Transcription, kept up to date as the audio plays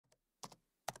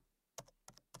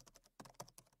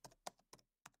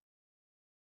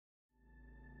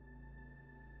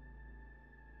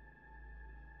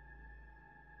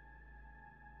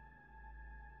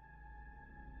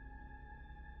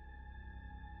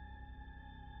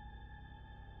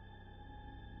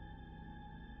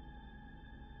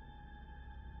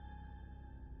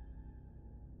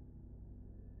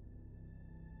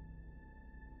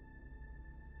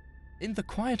In the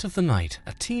quiet of the night,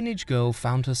 a teenage girl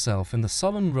found herself in the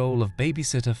solemn role of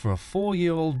babysitter for a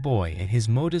 4-year-old boy in his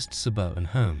modest suburban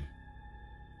home.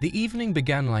 The evening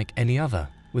began like any other,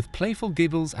 with playful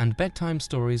giggles and bedtime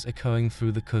stories echoing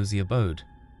through the cozy abode.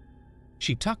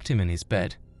 She tucked him in his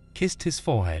bed, kissed his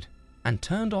forehead, and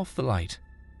turned off the light,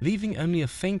 leaving only a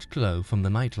faint glow from the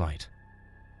nightlight.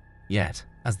 Yet,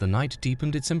 as the night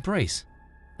deepened its embrace,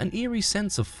 an eerie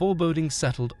sense of foreboding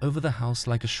settled over the house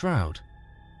like a shroud,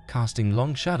 casting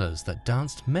long shadows that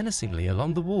danced menacingly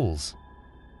along the walls.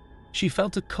 She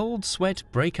felt a cold sweat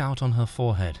break out on her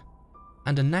forehead,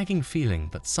 and a nagging feeling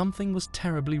that something was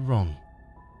terribly wrong.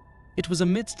 It was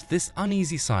amidst this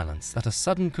uneasy silence that a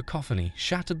sudden cacophony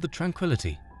shattered the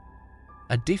tranquility.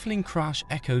 A deafening crash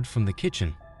echoed from the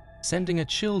kitchen, sending a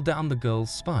chill down the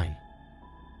girl's spine.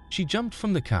 She jumped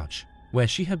from the couch, where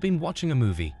she had been watching a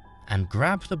movie, and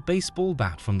grabbed a baseball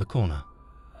bat from the corner.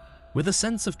 With a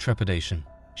sense of trepidation,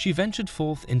 she ventured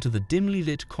forth into the dimly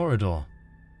lit corridor,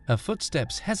 her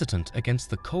footsteps hesitant against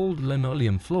the cold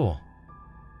linoleum floor.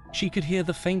 She could hear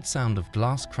the faint sound of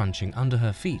glass crunching under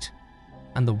her feet,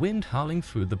 and the wind howling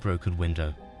through the broken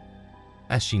window.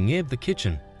 As she neared the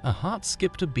kitchen, her heart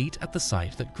skipped a beat at the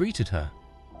sight that greeted her.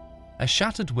 A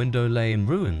shattered window lay in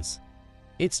ruins,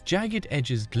 its jagged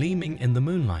edges gleaming in the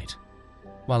moonlight,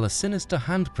 while a sinister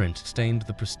handprint stained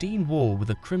the pristine wall with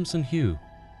a crimson hue.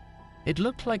 It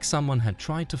looked like someone had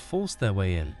tried to force their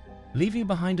way in, leaving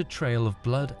behind a trail of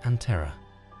blood and terror.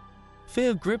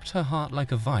 Fear gripped her heart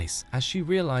like a vice as she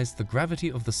realized the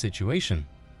gravity of the situation,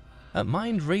 her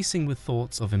mind racing with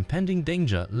thoughts of impending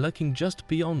danger lurking just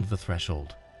beyond the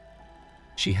threshold.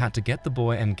 She had to get the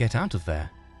boy and get out of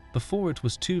there before it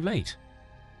was too late.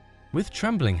 With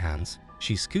trembling hands,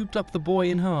 she scooped up the boy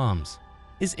in her arms,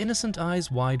 his innocent eyes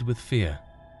wide with fear,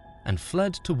 and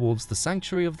fled towards the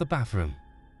sanctuary of the bathroom,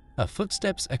 her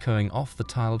footsteps echoing off the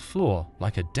tiled floor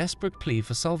like a desperate plea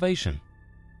for salvation.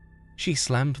 She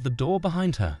slammed the door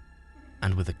behind her,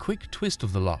 and with a quick twist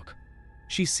of the lock,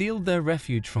 she sealed their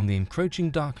refuge from the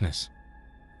encroaching darkness.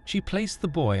 She placed the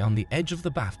boy on the edge of the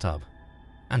bathtub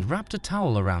and wrapped a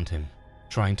towel around him,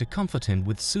 trying to comfort him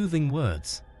with soothing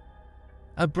words.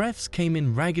 Her breaths came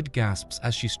in ragged gasps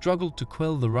as she struggled to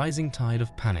quell the rising tide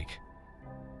of panic.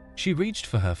 She reached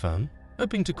for her phone,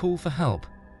 hoping to call for help,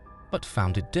 but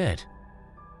found it dead.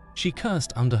 She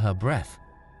cursed under her breath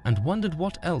and wondered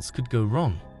what else could go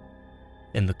wrong.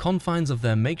 In the confines of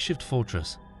their makeshift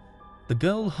fortress, the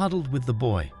girl huddled with the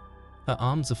boy, her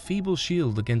arms a feeble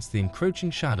shield against the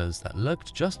encroaching shadows that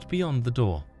lurked just beyond the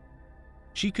door.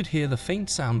 She could hear the faint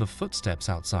sound of footsteps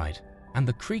outside and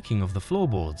the creaking of the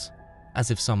floorboards,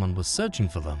 as if someone was searching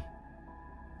for them.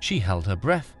 She held her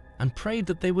breath and prayed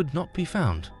that they would not be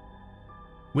found.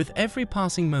 With every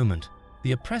passing moment,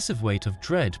 the oppressive weight of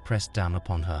dread pressed down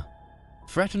upon her,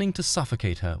 threatening to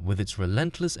suffocate her with its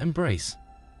relentless embrace.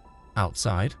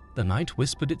 Outside, the night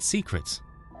whispered its secrets,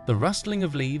 the rustling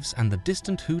of leaves and the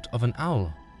distant hoot of an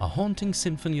owl, a haunting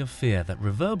symphony of fear that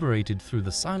reverberated through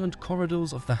the silent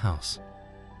corridors of the house.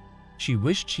 She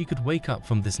wished she could wake up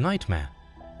from this nightmare,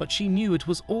 but she knew it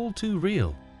was all too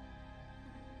real.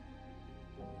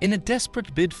 In a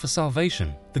desperate bid for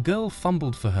salvation, the girl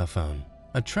fumbled for her phone,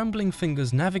 her trembling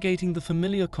fingers navigating the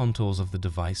familiar contours of the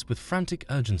device with frantic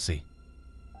urgency.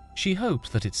 She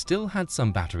hoped that it still had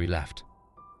some battery left,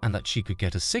 and that she could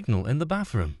get a signal in the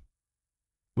bathroom.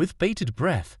 With bated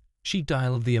breath, she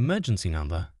dialed the emergency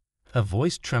number, her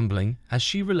voice trembling as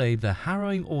she relayed the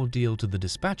harrowing ordeal to the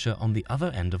dispatcher on the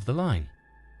other end of the line.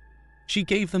 She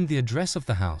gave them the address of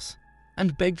the house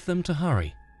and begged them to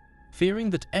hurry,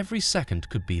 fearing that every second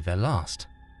could be their last.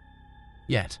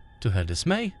 Yet, to her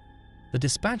dismay, the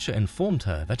dispatcher informed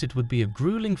her that it would be a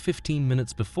grueling 15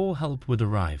 minutes before help would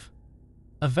arrive,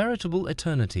 a veritable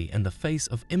eternity in the face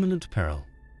of imminent peril.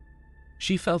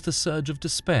 She felt a surge of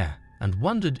despair and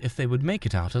wondered if they would make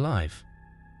it out alive.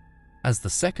 As the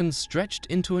seconds stretched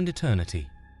into an eternity,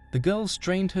 the girl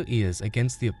strained her ears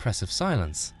against the oppressive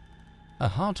silence, her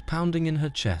heart pounding in her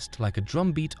chest like a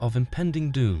drumbeat of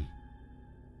impending doom.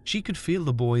 She could feel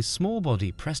the boy's small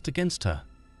body pressed against her,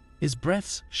 his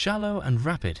breaths shallow and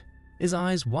rapid, his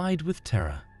eyes wide with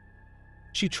terror.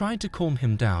 She tried to calm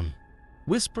him down,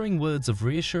 whispering words of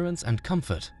reassurance and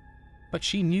comfort, but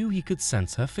she knew he could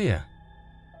sense her fear.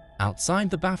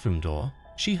 Outside the bathroom door,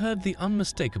 she heard the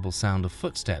unmistakable sound of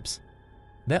footsteps,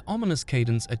 their ominous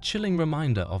cadence a chilling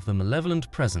reminder of the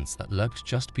malevolent presence that lurked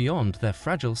just beyond their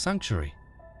fragile sanctuary.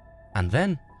 And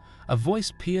then, a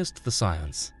voice pierced the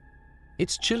silence,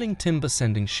 its chilling timbre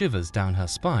sending shivers down her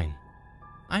spine.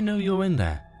 "I know you're in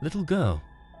there, little girl.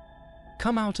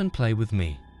 Come out and play with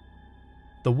me."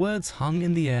 The words hung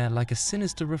in the air like a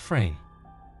sinister refrain,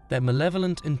 their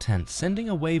malevolent intent sending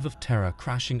a wave of terror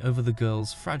crashing over the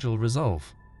girl's fragile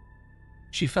resolve.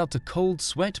 She felt a cold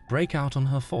sweat break out on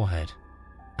her forehead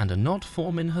and a knot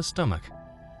form in her stomach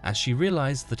as she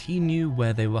realized that he knew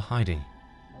where they were hiding.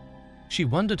 She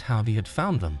wondered how he had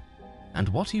found them and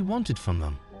what he wanted from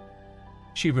them.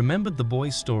 She remembered the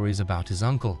boy's stories about his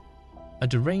uncle, a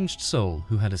deranged soul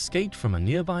who had escaped from a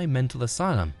nearby mental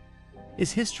asylum,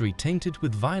 his history tainted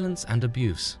with violence and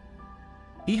abuse.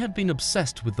 He had been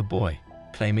obsessed with the boy,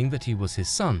 claiming that he was his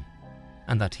son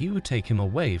and that he would take him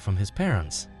away from his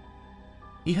parents.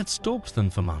 He had stalked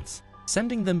them for months,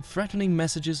 sending them threatening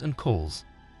messages and calls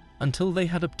until they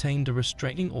had obtained a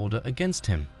restraining order against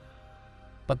him.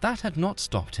 But that had not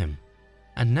stopped him,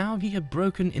 and now he had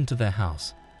broken into their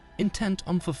house, intent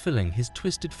on fulfilling his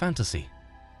twisted fantasy.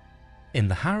 In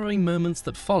the harrowing moments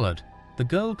that followed, the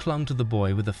girl clung to the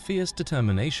boy with a fierce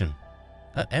determination,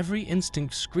 her every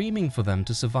instinct screaming for them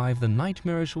to survive the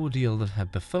nightmarish ordeal that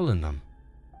had befallen them.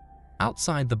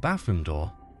 Outside the bathroom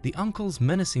door, the uncle's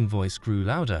menacing voice grew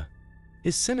louder,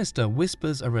 his sinister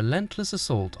whispers a relentless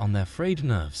assault on their frayed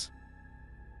nerves.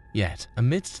 Yet,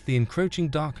 amidst the encroaching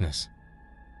darkness,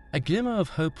 a glimmer of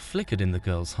hope flickered in the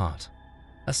girl's heart,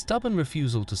 a stubborn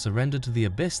refusal to surrender to the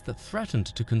abyss that threatened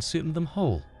to consume them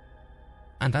whole.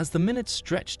 And as the minutes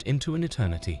stretched into an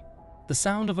eternity, the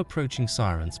sound of approaching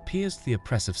sirens pierced the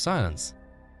oppressive silence,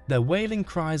 their wailing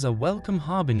cries a welcome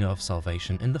harbinger of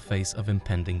salvation in the face of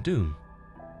impending doom.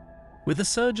 With a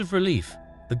surge of relief,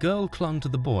 the girl clung to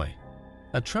the boy,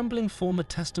 a trembling form a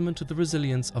testament to the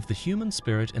resilience of the human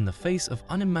spirit in the face of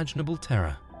unimaginable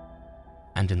terror.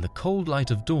 And in the cold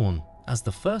light of dawn, as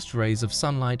the first rays of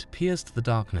sunlight pierced the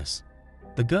darkness,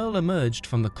 the girl emerged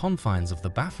from the confines of the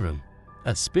bathroom,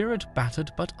 a spirit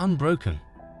battered but unbroken,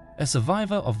 a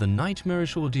survivor of the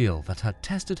nightmarish ordeal that had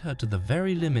tested her to the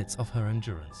very limits of her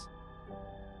endurance.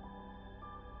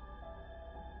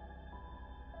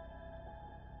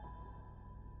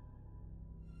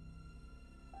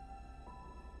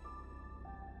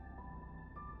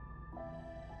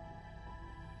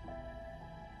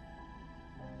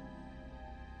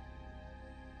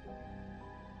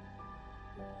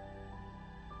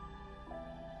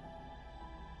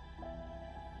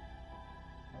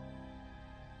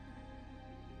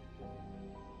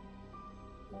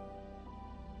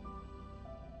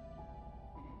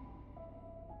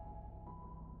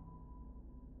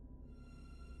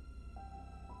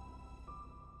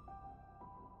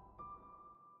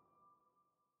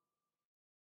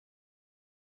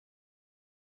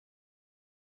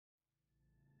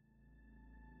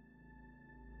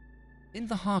 In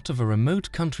the heart of a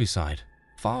remote countryside,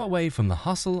 far away from the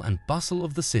hustle and bustle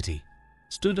of the city,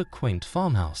 stood a quaint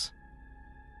farmhouse.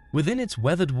 Within its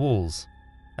weathered walls,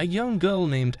 a young girl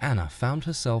named Anna found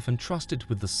herself entrusted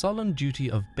with the solemn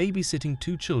duty of babysitting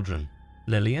two children,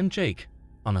 Lily and Jake,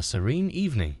 on a serene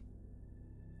evening.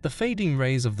 The fading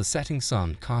rays of the setting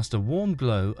sun cast a warm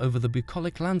glow over the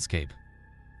bucolic landscape,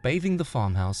 bathing the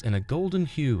farmhouse in a golden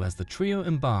hue as the trio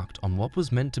embarked on what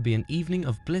was meant to be an evening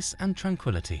of bliss and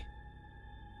tranquility.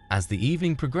 As the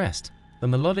evening progressed, the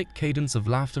melodic cadence of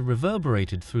laughter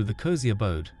reverberated through the cozy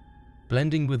abode,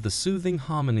 blending with the soothing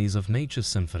harmonies of nature's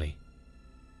symphony.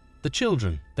 The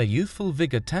children, their youthful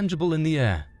vigor tangible in the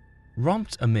air,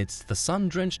 romped amidst the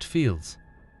sun-drenched fields,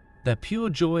 their pure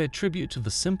joy a tribute to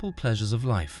the simple pleasures of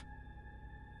life.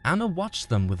 Anna watched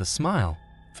them with a smile,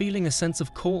 feeling a sense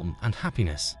of calm and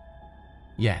happiness.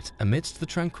 Yet, amidst the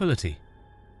tranquility,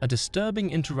 a disturbing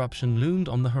interruption loomed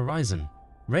on the horizon,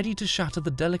 ready to shatter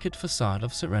the delicate facade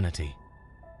of serenity.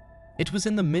 It was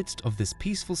in the midst of this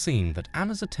peaceful scene that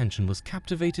Anna's attention was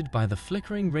captivated by the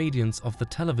flickering radiance of the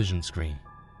television screen.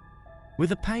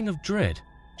 With a pang of dread,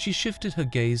 she shifted her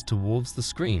gaze towards the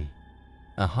screen,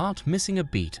 her heart missing a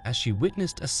beat as she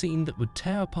witnessed a scene that would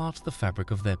tear apart the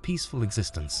fabric of their peaceful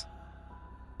existence.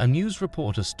 A news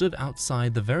reporter stood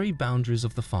outside the very boundaries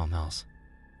of the farmhouse,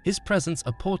 his presence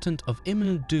a portent of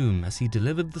imminent doom as he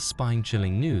delivered the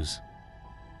spine-chilling news.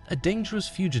 A dangerous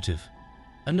fugitive,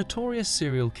 a notorious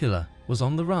serial killer, was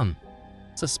on the run,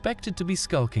 suspected to be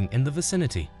skulking in the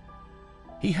vicinity.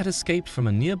 He had escaped from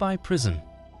a nearby prison,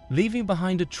 leaving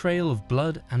behind a trail of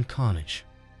blood and carnage.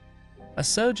 A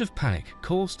surge of panic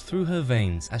coursed through her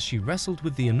veins as she wrestled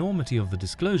with the enormity of the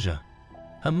disclosure,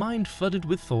 her mind flooded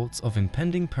with thoughts of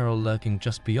impending peril lurking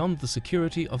just beyond the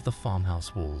security of the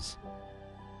farmhouse walls.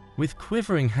 With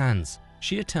quivering hands,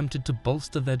 she attempted to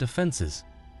bolster their defenses,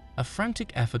 a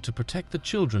frantic effort to protect the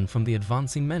children from the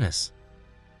advancing menace.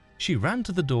 She ran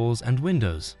to the doors and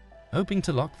windows, hoping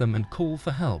to lock them and call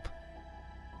for help.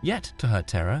 Yet, to her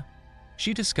terror,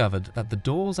 she discovered that the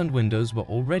doors and windows were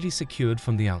already secured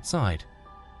from the outside,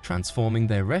 transforming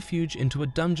their refuge into a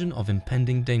dungeon of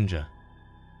impending danger.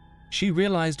 She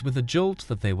realized with a jolt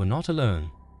that they were not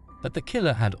alone, that the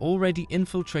killer had already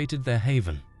infiltrated their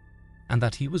haven, and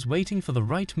that he was waiting for the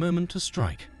right moment to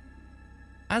strike.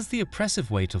 As the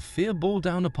oppressive weight of fear bore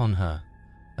down upon her,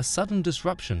 a sudden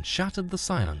disruption shattered the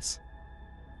silence.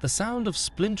 The sound of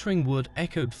splintering wood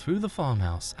echoed through the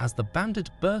farmhouse as the bandit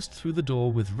burst through the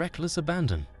door with reckless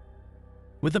abandon.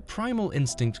 With a primal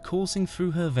instinct coursing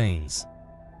through her veins,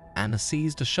 Anna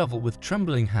seized a shovel with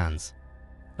trembling hands,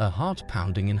 her heart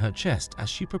pounding in her chest as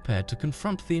she prepared to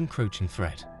confront the encroaching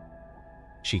threat.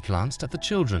 She glanced at the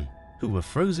children, who were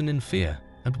frozen in fear,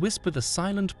 and whispered a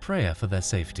silent prayer for their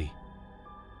safety.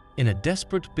 In a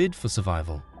desperate bid for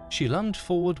survival, she lunged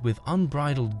forward with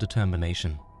unbridled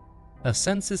determination, her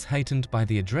senses heightened by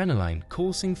the adrenaline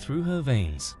coursing through her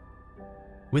veins.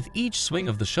 With each swing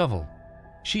of the shovel,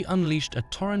 she unleashed a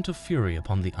torrent of fury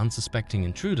upon the unsuspecting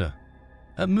intruder,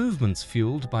 her movements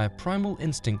fueled by a primal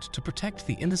instinct to protect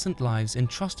the innocent lives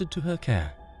entrusted to her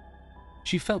care.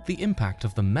 She felt the impact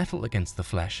of the metal against the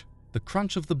flesh, the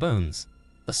crunch of the bones,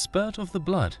 the spurt of the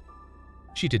blood.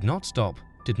 She did not stop,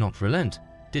 did not relent,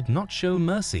 did not show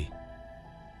mercy.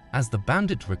 As the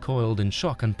bandit recoiled in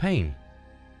shock and pain,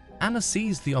 Anna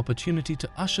seized the opportunity to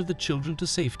usher the children to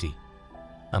safety,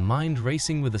 her mind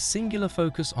racing with a singular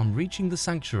focus on reaching the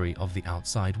sanctuary of the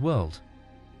outside world.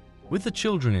 With the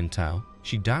children in tow,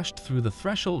 she dashed through the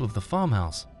threshold of the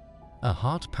farmhouse, her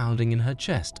heart pounding in her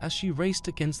chest as she raced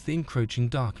against the encroaching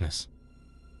darkness.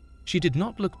 She did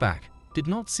not look back, did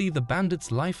not see the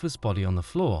bandit's lifeless body on the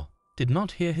floor, did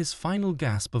not hear his final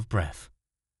gasp of breath.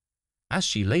 As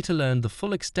she later learned the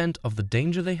full extent of the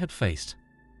danger they had faced,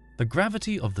 the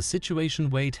gravity of the situation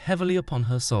weighed heavily upon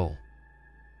her soul.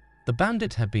 The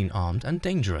bandit had been armed and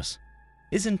dangerous,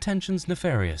 his intentions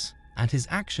nefarious, and his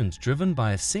actions driven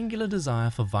by a singular desire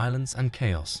for violence and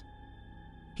chaos.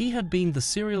 He had been the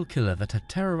serial killer that had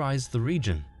terrorized the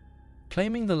region,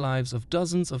 claiming the lives of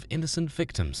dozens of innocent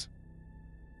victims.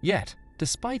 Yet,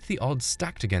 despite the odds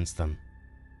stacked against them,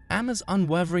 Anna's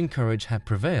unwavering courage had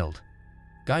prevailed,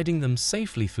 guiding them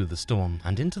safely through the storm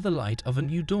and into the light of a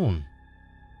new dawn.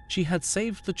 She had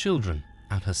saved the children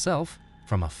and herself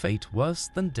from a fate worse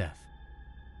than death.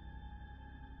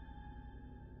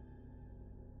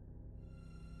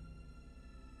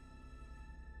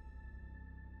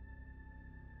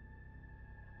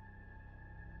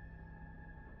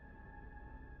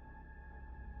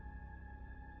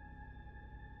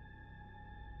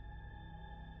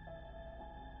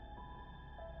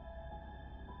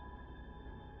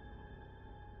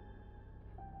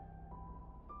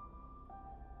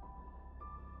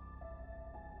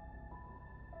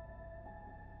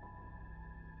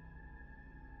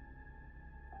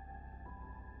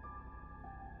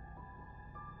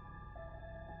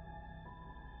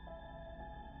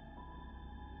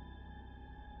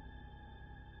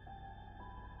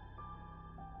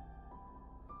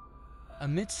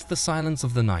 Amidst the silence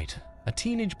of the night, a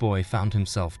teenage boy found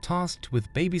himself tasked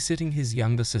with babysitting his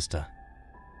younger sister.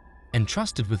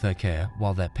 Entrusted with her care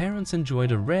while their parents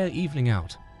enjoyed a rare evening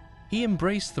out, he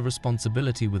embraced the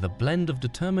responsibility with a blend of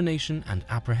determination and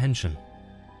apprehension.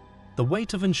 The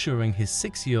weight of ensuring his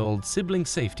 6-year-old sibling's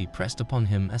safety pressed upon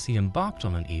him as he embarked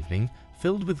on an evening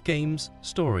filled with games,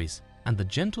 stories, and the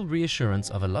gentle reassurance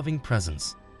of a loving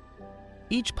presence.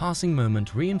 Each passing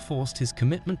moment reinforced his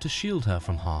commitment to shield her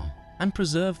from harm and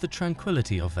preserve the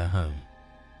tranquility of their home.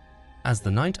 As the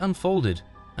night unfolded,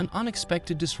 an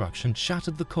unexpected disruption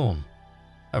shattered the calm.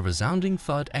 A resounding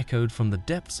thud echoed from the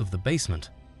depths of the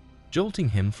basement, jolting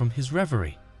him from his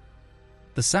reverie.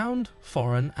 The sound,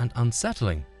 foreign and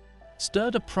unsettling,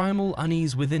 stirred a primal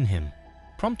unease within him,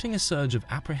 prompting a surge of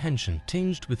apprehension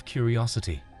tinged with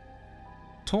curiosity.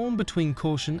 Torn between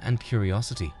caution and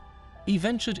curiosity, he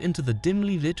ventured into the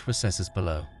dimly lit recesses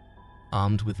below,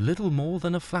 armed with little more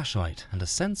than a flashlight and a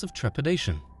sense of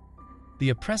trepidation. The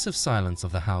oppressive silence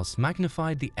of the house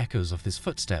magnified the echoes of his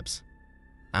footsteps,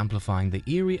 amplifying the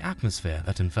eerie atmosphere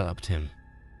that enveloped him.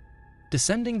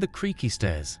 Descending the creaky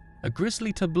stairs, a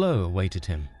grisly tableau awaited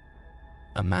him.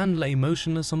 A man lay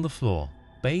motionless on the floor,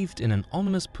 bathed in an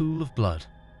ominous pool of blood.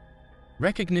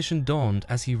 Recognition dawned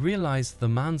as he realized the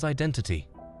man's identity,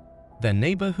 their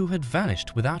neighbor who had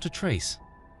vanished without a trace.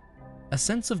 A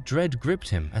sense of dread gripped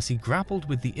him as he grappled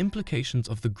with the implications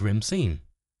of the grim scene,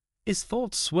 his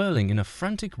thoughts swirling in a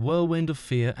frantic whirlwind of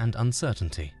fear and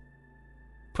uncertainty.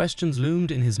 Questions loomed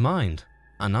in his mind,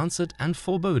 unanswered and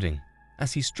foreboding,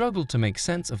 as he struggled to make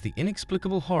sense of the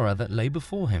inexplicable horror that lay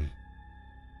before him.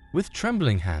 With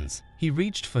trembling hands, he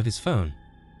reached for his phone,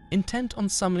 intent on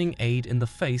summoning aid in the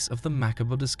face of the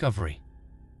macabre discovery.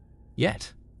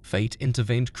 Yet, Fate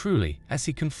intervened cruelly as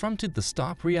he confronted the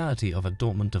stark reality of a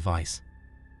dormant device,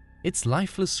 its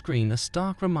lifeless screen a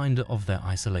stark reminder of their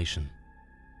isolation.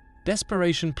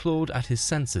 Desperation clawed at his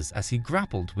senses as he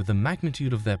grappled with the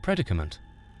magnitude of their predicament,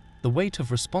 the weight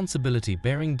of responsibility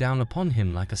bearing down upon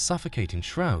him like a suffocating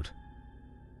shroud.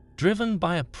 Driven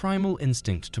by a primal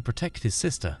instinct to protect his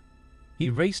sister,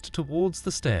 he raced towards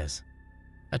the stairs,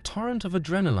 a torrent of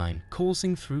adrenaline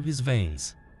coursing through his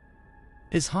veins.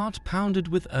 His heart pounded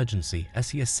with urgency as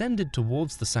he ascended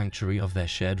towards the sanctuary of their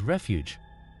shared refuge,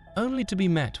 only to be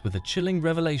met with a chilling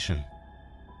revelation.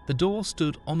 The door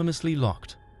stood ominously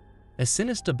locked, a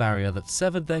sinister barrier that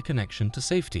severed their connection to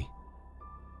safety.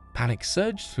 Panic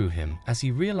surged through him as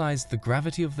he realized the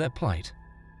gravity of their plight.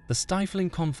 The stifling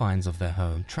confines of their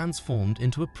home transformed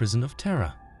into a prison of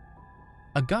terror.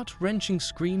 A gut-wrenching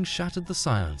scream shattered the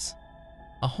silence,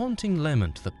 a haunting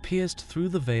lament that pierced through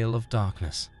the veil of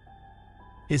darkness.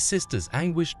 His sister's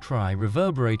anguished cry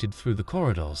reverberated through the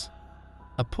corridors,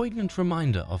 a poignant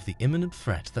reminder of the imminent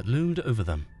threat that loomed over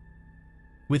them.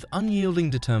 With unyielding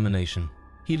determination,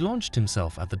 he launched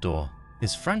himself at the door,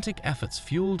 his frantic efforts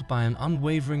fueled by an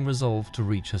unwavering resolve to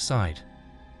reach her side.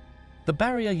 The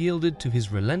barrier yielded to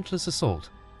his relentless assault,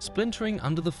 splintering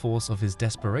under the force of his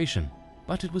desperation,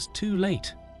 but it was too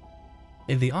late.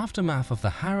 In the aftermath of the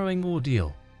harrowing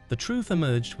ordeal, the truth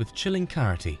emerged with chilling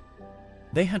clarity.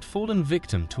 They had fallen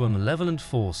victim to a malevolent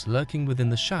force lurking within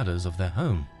the shadows of their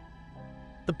home.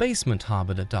 The basement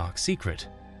harbored a dark secret,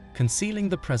 concealing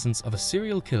the presence of a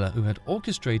serial killer who had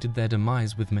orchestrated their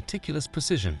demise with meticulous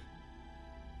precision.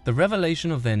 The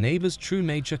revelation of their neighbor's true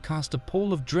nature cast a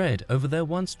pall of dread over their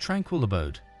once tranquil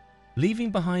abode,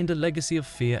 leaving behind a legacy of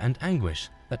fear and anguish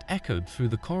that echoed through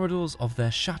the corridors of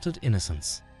their shattered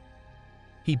innocence.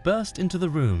 He burst into the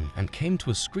room and came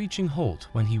to a screeching halt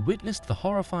when he witnessed the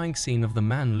horrifying scene of the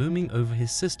man looming over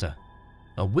his sister,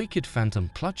 a wicked phantom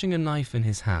clutching a knife in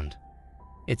his hand,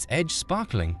 its edge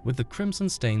sparkling with the crimson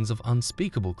stains of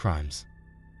unspeakable crimes.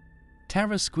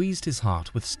 Terror squeezed his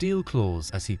heart with steel claws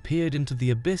as he peered into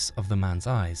the abyss of the man's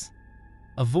eyes,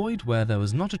 a void where there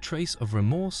was not a trace of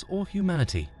remorse or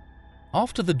humanity.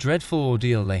 After the dreadful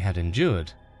ordeal they had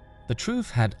endured, the truth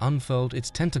had unfurled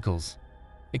its tentacles,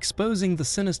 exposing the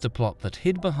sinister plot that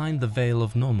hid behind the veil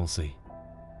of normalcy.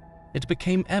 It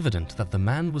became evident that the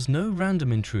man was no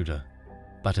random intruder,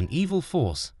 but an evil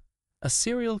force, a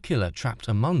serial killer trapped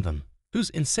among them, whose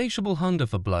insatiable hunger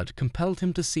for blood compelled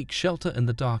him to seek shelter in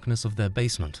the darkness of their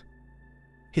basement.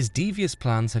 His devious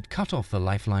plans had cut off the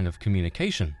lifeline of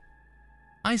communication,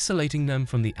 isolating them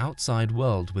from the outside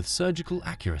world with surgical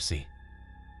accuracy.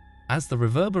 As the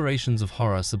reverberations of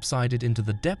horror subsided into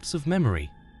the depths of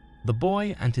memory, the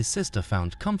boy and his sister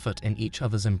found comfort in each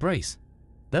other's embrace,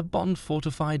 their bond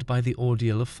fortified by the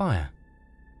ordeal of fire.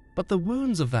 But the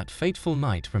wounds of that fateful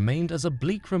night remained as a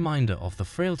bleak reminder of the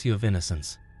frailty of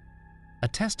innocence, a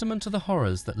testament to the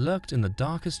horrors that lurked in the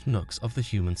darkest nooks of the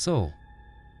human soul.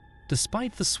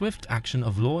 Despite the swift action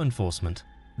of law enforcement,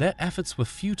 their efforts were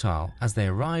futile as they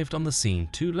arrived on the scene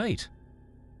too late.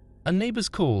 A neighbor's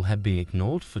call had been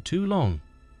ignored for too long,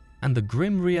 and the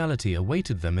grim reality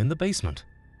awaited them in the basement.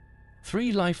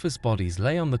 3 lifeless bodies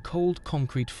lay on the cold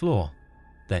concrete floor,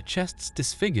 their chests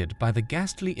disfigured by the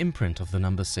ghastly imprint of the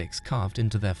number 6 carved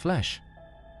into their flesh.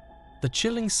 The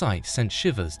chilling sight sent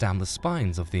shivers down the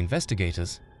spines of the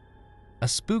investigators, a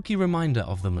spooky reminder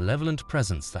of the malevolent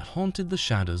presence that haunted the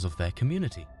shadows of their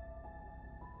community.